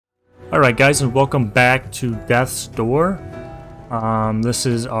Alright guys, and welcome back to Death's Door. This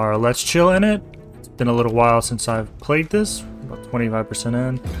is our Let's Chill in it. It's been a little while since I've played this, about 25%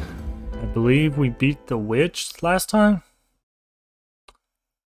 in. I believe we beat the witch last time.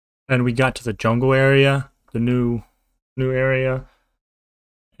 And we got to the jungle area, the new area.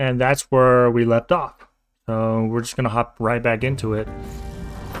 And that's where we left off. So we're just gonna hop right back into it.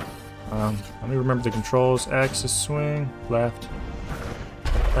 Let me remember the controls. X is swing, left.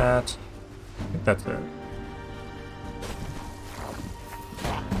 That. I think that's it.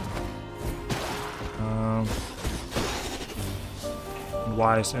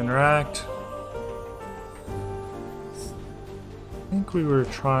 Y is interact. I think we were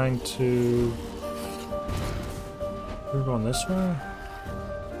trying to... We were going this way?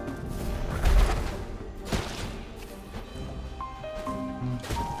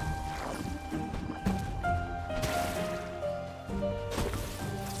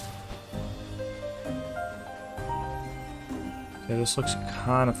 Okay, this looks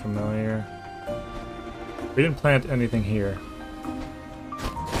kind of familiar. We didn't plant anything here.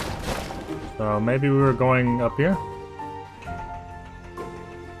 So maybe we were going up here?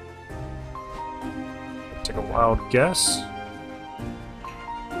 Take a wild guess.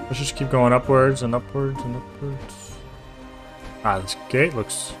 Let's just keep going upwards and upwards and upwards. Ah, this gate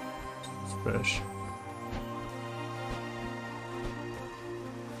looks suspicious.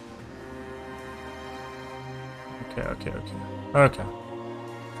 Okay.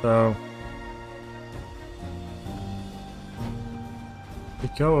 So we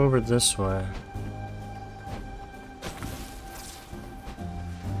go over this way.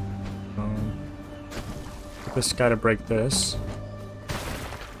 Get this guy to break this.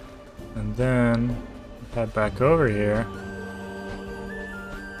 And then head back over here.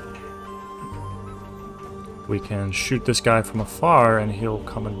 We can shoot this guy from afar and he'll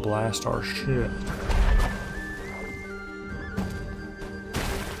come and blast our shit.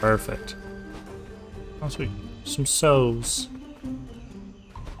 Perfect. Oh, sweet. Some souls.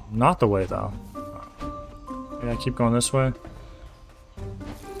 Not the way, though. Yeah, keep going this way.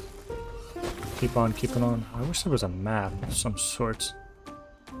 Keep on keeping on. I wish there was a map of some sort.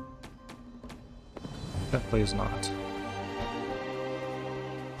 Definitely is not.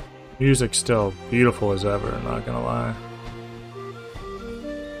 Music's still beautiful as ever, not gonna lie.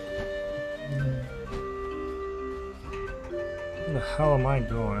 Where the hell am I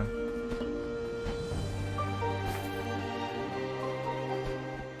going?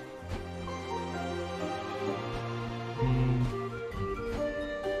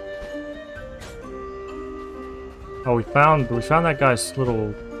 Oh, we found that guy's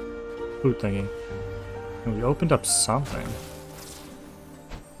little food thingy. And we opened up something.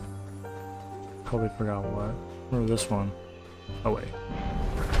 Totally forgot what. Remember this one. Oh wait.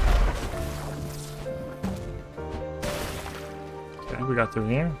 Okay, we got through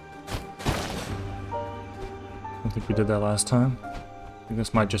here. I don't think we did that last time. I think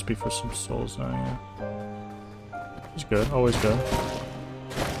this might just be for some souls now, yeah. It's good, always good.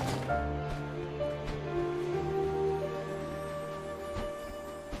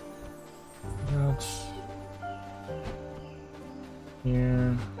 That's...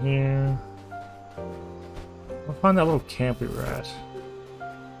 Here. I'll find that little camp we were at.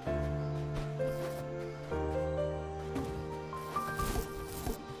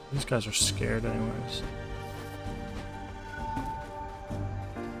 These guys are scared anyways.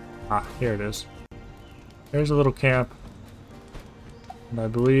 Ah, here it is. There's a little camp. And I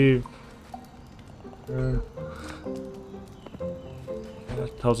believe... that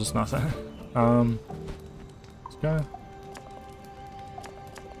tells us nothing. This guy.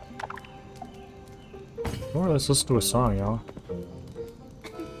 Or let's listen to a song, y'all.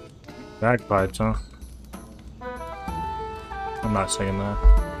 Bagpipes, huh? I'm not singing that.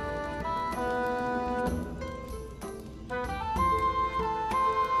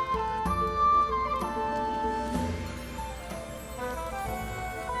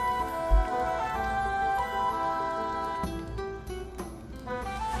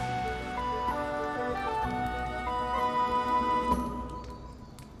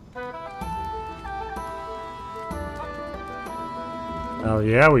 Oh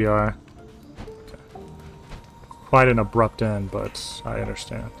yeah, we are. Okay. Quite an abrupt end, but I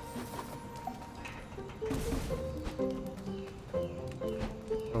understand.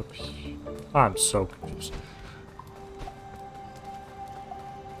 Oops. I'm so confused.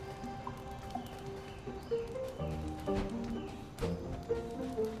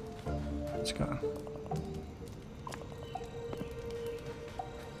 Let's go.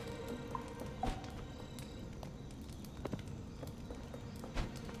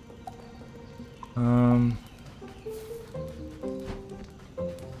 I'm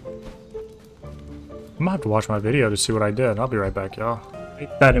gonna have to watch my video to see what I did. I'll be right back, y'all.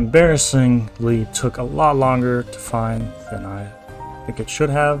 That embarrassingly took a lot longer to find than I think it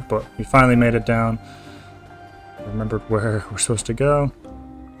should have, but we finally made it down. I remembered where we're supposed to go.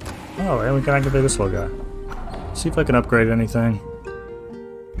 Oh, and we can activate this little guy. See if I can upgrade anything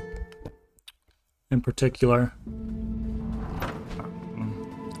in particular.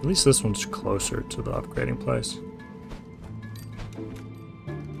 At least this one's closer to the upgrading place.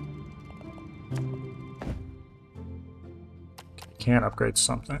 Can't upgrade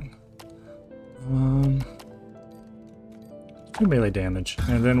something. Do melee damage,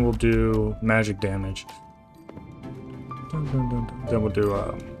 and then we'll do magic damage. Then we'll do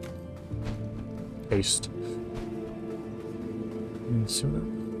haste. Let's see what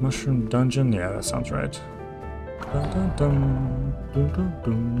mushroom dungeon. Yeah, that sounds right.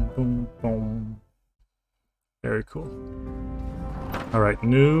 Very cool. All right,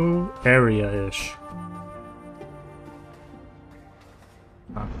 new area-ish.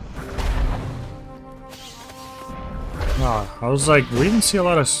 Oh, I was like, we didn't see a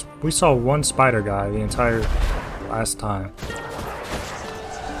lot of... We saw one spider guy the entire last time.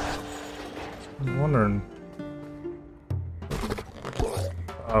 I'm wondering...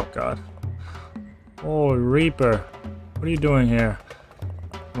 Oh, God. Oh, Reaper. What are you doing here?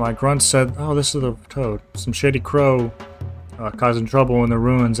 My grunt said, oh, this is the toad. Some shady crow causing trouble in the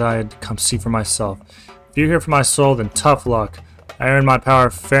ruins. I had to come see for myself. If you're here for my soul, then tough luck. I earned my power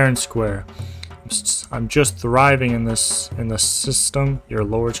fair and square. I'm just thriving in the system your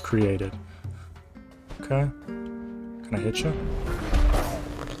lords created. Okay. Can I hit you?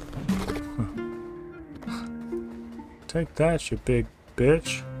 Huh. Take that, you big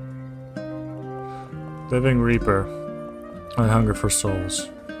bitch. Living Reaper. I hunger for souls.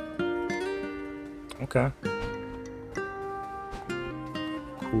 Okay.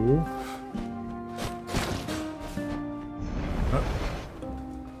 Cool.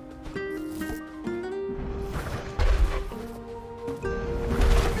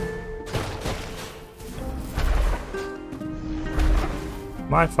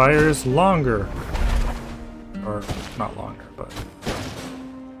 My fire is longer. Or, not longer, but...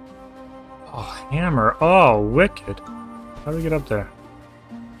 Oh, hammer. Oh, wicked. How do we get up there?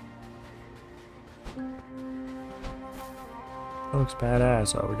 That looks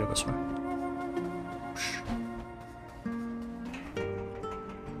badass. Oh, we go this way.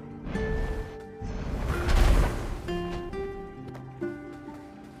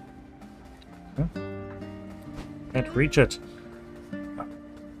 Huh? Can't reach it.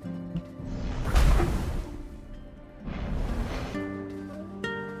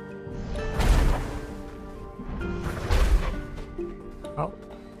 Oh.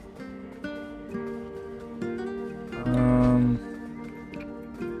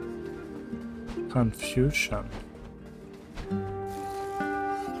 Confusion.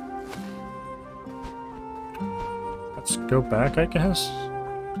 Let's go back, I guess.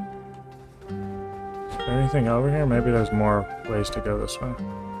 Is there anything over here? Maybe there's more ways to go this way.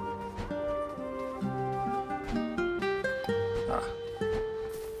 Ah.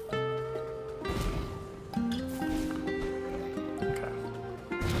 Okay.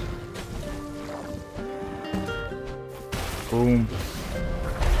 Boom.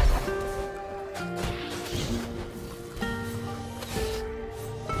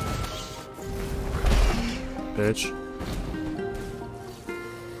 Bitch.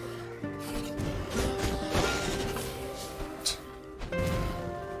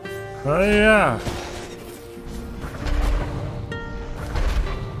 Oh yeah.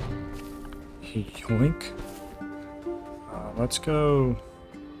 Yoink. Let's go.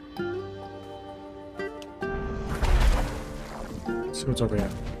 Let's see what's over here.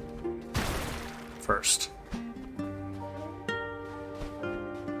 First.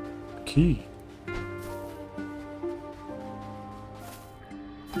 Key.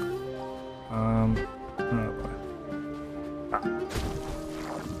 Oh boy. Ah.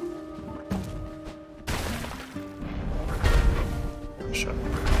 Shut.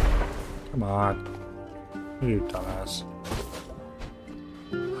 Come on. You dumbass.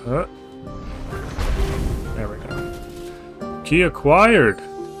 Huh. There we go. Key acquired.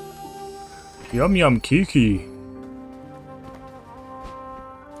 Yum yum kiki.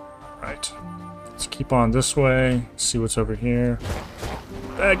 Right. Let's keep on this way. See what's over here.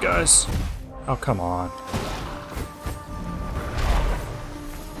 Bad guys. Oh, come on.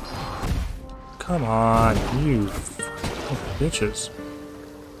 Come on, you fucking bitches.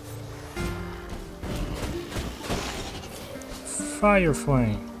 Fire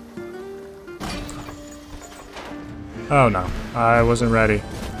flame. Oh no, I wasn't ready.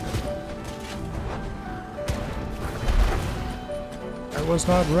 I was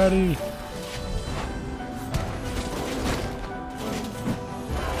not ready.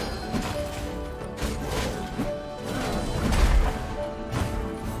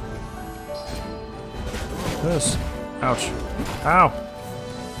 This. Ouch. Ow.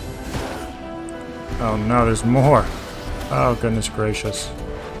 Oh no, there's more. Oh goodness gracious.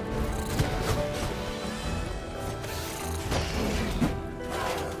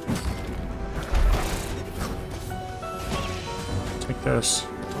 Take this.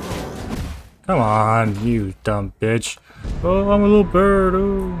 Come on, you dumb bitch. Oh, I'm a little bird.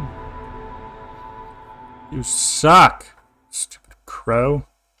 Oh. You suck. Stupid crow.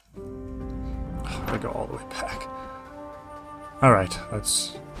 I go all the way back. Alright,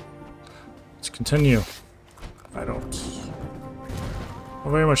 let's continue. I don't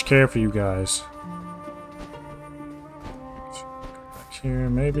very much care for you guys. Back here,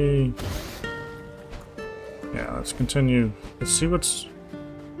 maybe. Yeah, let's continue. Let's see what's.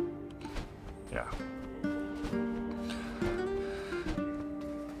 Yeah.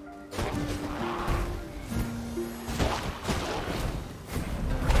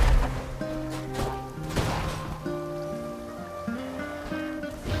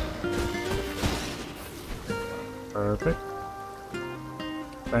 Perfect.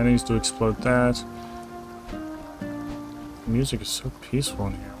 That needs to explode that. The music is so peaceful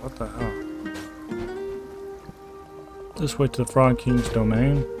in here. What the hell? This way to the Frog King's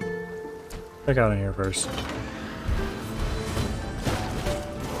domain. Check out in here first.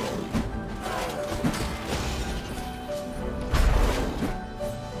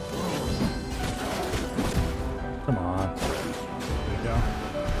 Come on. There you go.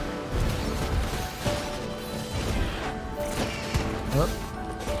 Up.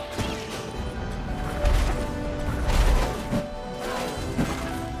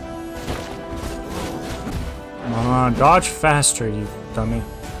 Come on, dodge faster, you dummy.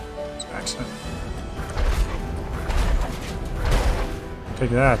 It's an accident. Take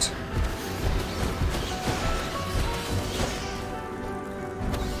that.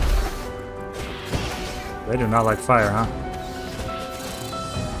 They do not like fire, huh?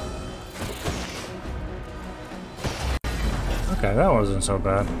 Okay, that wasn't so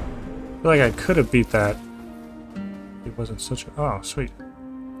bad. I feel like I could have beat that. It wasn't such a... Oh, sweet.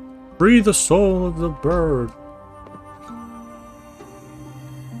 Free the soul of the bird.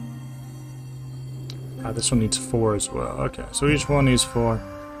 Ah, this one needs 4 as well. Okay, so each one needs 4.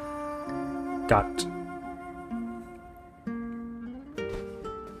 Got it.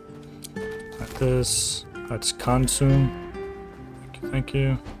 Like this. That's consume. Thank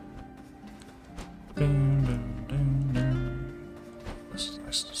you. Dun, dun, dun, dun. This is a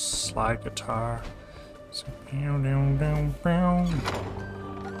nice slide guitar. So, down, down, down, down.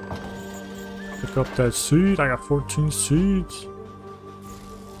 Pick up that seed. I got 14 seeds.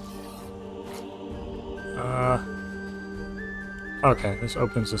 Okay, this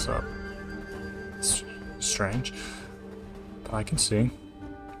opens this up. It's strange, but I can see.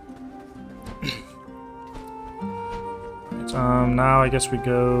 Right, now I guess we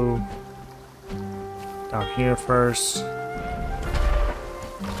go down here first.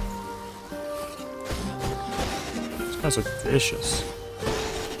 These guys are vicious.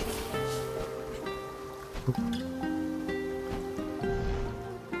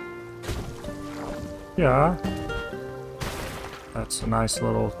 Yeah. That's a nice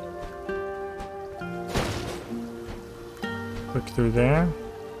little click through there.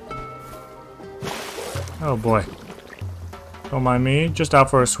 Oh boy. Don't mind me. Just out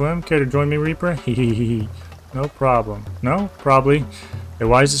for a swim. Care to join me, Reaper? Hehehe. No problem. No? Probably. A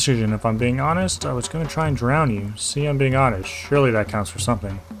wise decision, if I'm being honest. I was gonna try and drown you. See, I'm being honest. Surely that counts for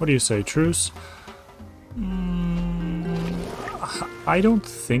something. What do you say, truce? I don't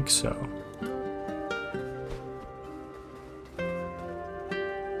think so.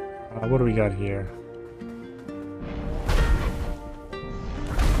 What do we got here?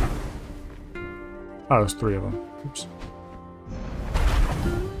 Oh, there's 3 of them. Oops.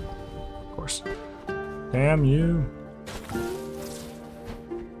 Of course. Damn you.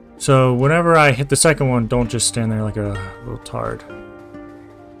 So, whenever I hit the second one, don't just stand there like a little tard.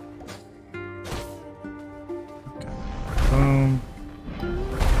 Okay. Boom.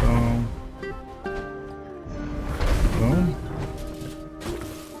 Boom. Boom.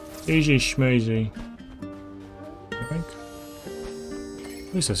 Easy schmeezy. I think.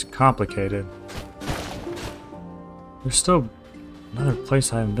 At least it's complicated. There's still another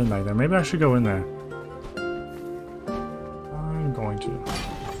place I haven't been back there. Maybe I should go in there. I'm going to.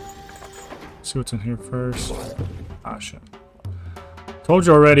 See what's in here first. Ah, shit. Told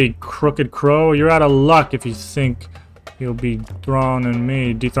you already, Crooked Crow. You're out of luck if you think you'll be dethroning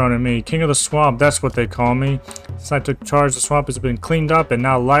me. King of the Swamp, that's what they call me. Since I took charge, the swamp has been cleaned up, and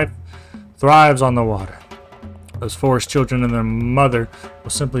now life thrives on the water. Those forest children and their mother were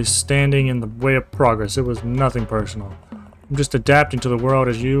simply standing in the way of progress. It was nothing personal. I'm just adapting to the world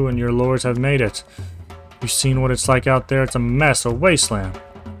as you and your lords have made it. You've seen what it's like out there. It's a mess, a wasteland.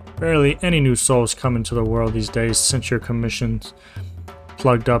 Barely any new souls come into the world these days since your commissions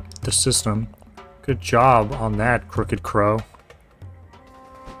plugged up the system. Good job on that, Crooked Crow.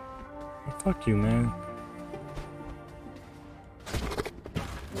 Oh, fuck you, man.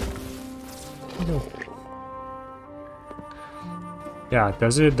 Yeah,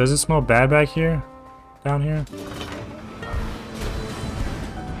 does it smell bad back here? Down here?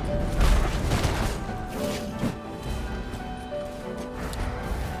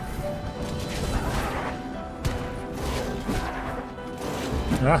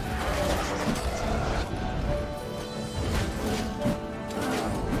 Ah.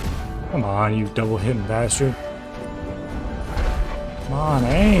 Come on, you double-hitting bastard. Come on,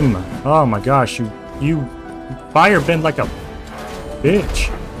 aim! Oh my gosh, you fire bend like a bitch.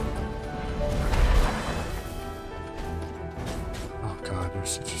 Oh god, you're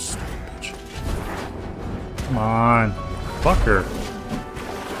such a stupid bitch. Come on, fucker.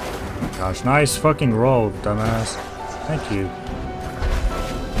 Oh my gosh, nice fucking roll, dumbass. Thank you.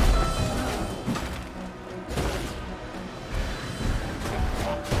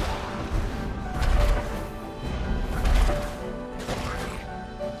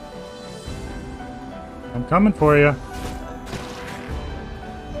 I'm coming for you.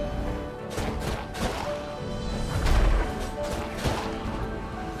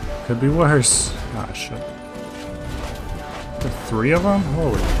 Could be worse. Ah, shit. The 3 of them?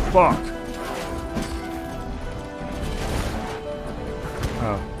 Holy fuck.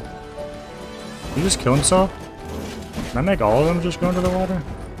 Oh. Did he just kill himself? Can I make all of them just go into the water?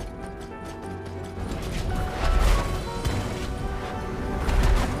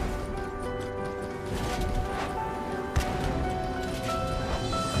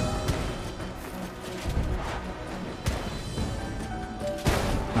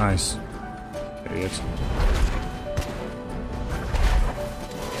 Nice. Idiots.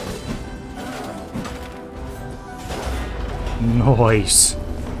 Nice.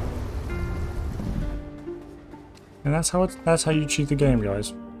 And that's how you cheat the game,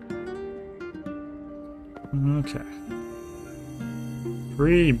 guys. Okay.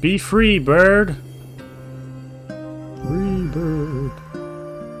 Free, be free, bird. Free bird.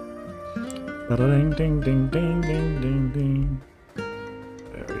 Ding ding ding ding ding ding ding.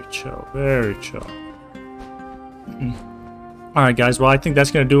 Very chill, very chill. Alright guys, well I think that's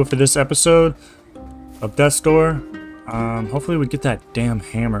going to do it for this episode of Death's Door. Hopefully we get that damn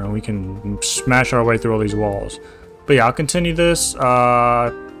hammer and we can smash our way through all these walls. But yeah, I'll continue this.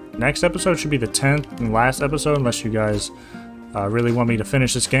 Next episode should be the 10th and last episode, unless you guys really want me to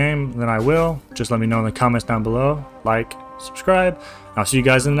finish this game, then I will. Just let me know in the comments down below. Like, subscribe. I'll see you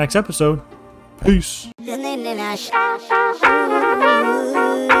guys in the next episode. Peace. And then I